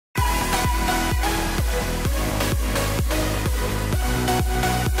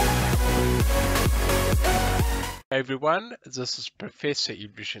Hey everyone, this is Professor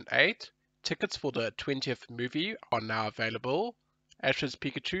Evolution 8. Tickets for the 20th movie are now available. Ash's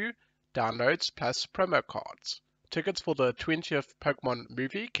Pikachu, downloads plus promo cards. Tickets for the 20th Pokemon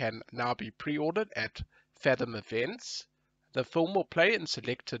movie can now be pre-ordered at Fathom Events. The film will play in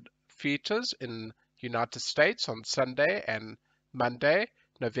selected theaters in United States on Sunday and Monday,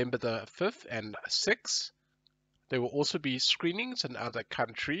 November the 5th and 6th. There will also be screenings in other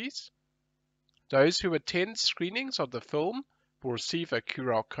countries. Those who attend screenings of the film will receive a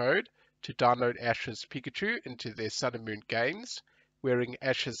QR code to download Ash's Pikachu into their Sun and Moon games, wearing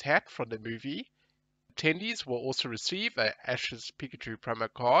Ash's hat from the movie. Attendees will also receive a Ash's Pikachu promo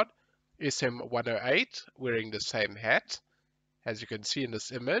card, SM108, wearing the same hat, as you can see in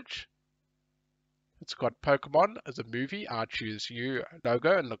this image. It's got Pokemon, the movie, I Choose You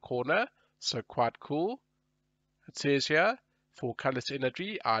logo in the corner, so quite cool. It says here, for Colorless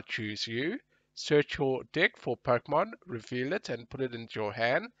Energy, I Choose You. Search your deck for Pokemon, reveal it and put it into your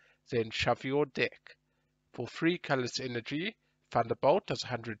hand, then shuffle your deck. For free Colorless Energy, Thunderbolt does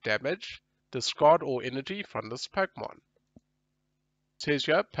 100 damage. Discard all energy from this Pokemon. It says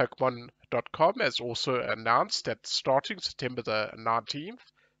here, Pokemon.com has also announced that starting September the 19th,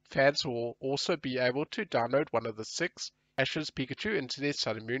 fans will also be able to download one of the 6 Ash's Pikachu into their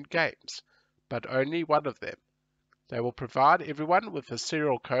Sun and Moon games, but only one of them. They will provide everyone with a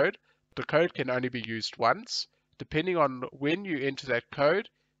serial code. The code can only be used once. Depending on when you enter that code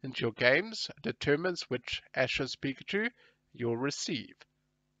into your games determines which Ash's Pikachu you'll receive.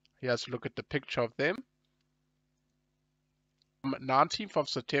 Here's a look at the picture of them. From 19th of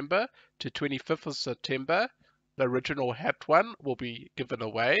September to 25th of September, the original hat one will be given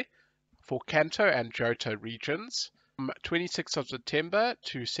away for Kanto and Johto regions. From 26th of September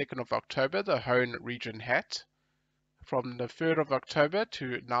to 2nd of October, the Hoenn region hat. From the 3rd of October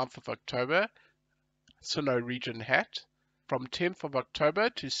to 9th of October, Sinnoh region hat. From 10th of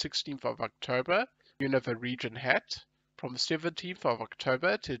October to 16th of October, Unova region hat. From 17th of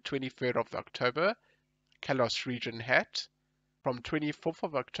October to 23rd of October, Kalos region hat. From 24th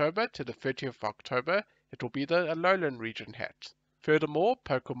of October to the 30th of October, it will be the Alolan region hat. Furthermore,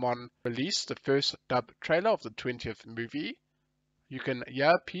 Pokemon released the first dub trailer of the 20th movie. You can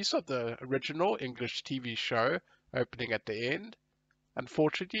hear a piece of the original English TV show opening at the end.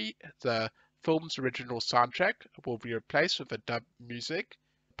 Unfortunately, the film's original soundtrack will be replaced with a dub music.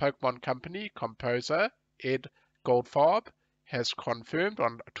 Pokemon Company composer Ed Goldfarb has confirmed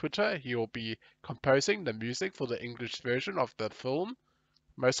on Twitter he will be composing the music for the English version of the film.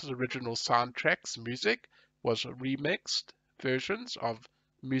 Most of the original soundtrack's music was remixed versions of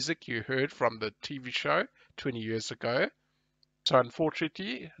music you heard from the TV show 20 years ago. So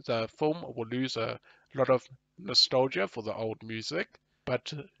unfortunately, the film will lose a lot of nostalgia for the old music,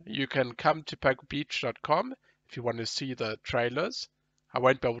 but you can come to pokebeach.com if you want to see the trailers. I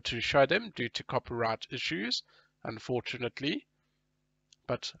won't be able to show them due to copyright issues, unfortunately,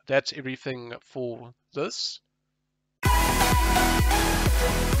 but that's everything for this.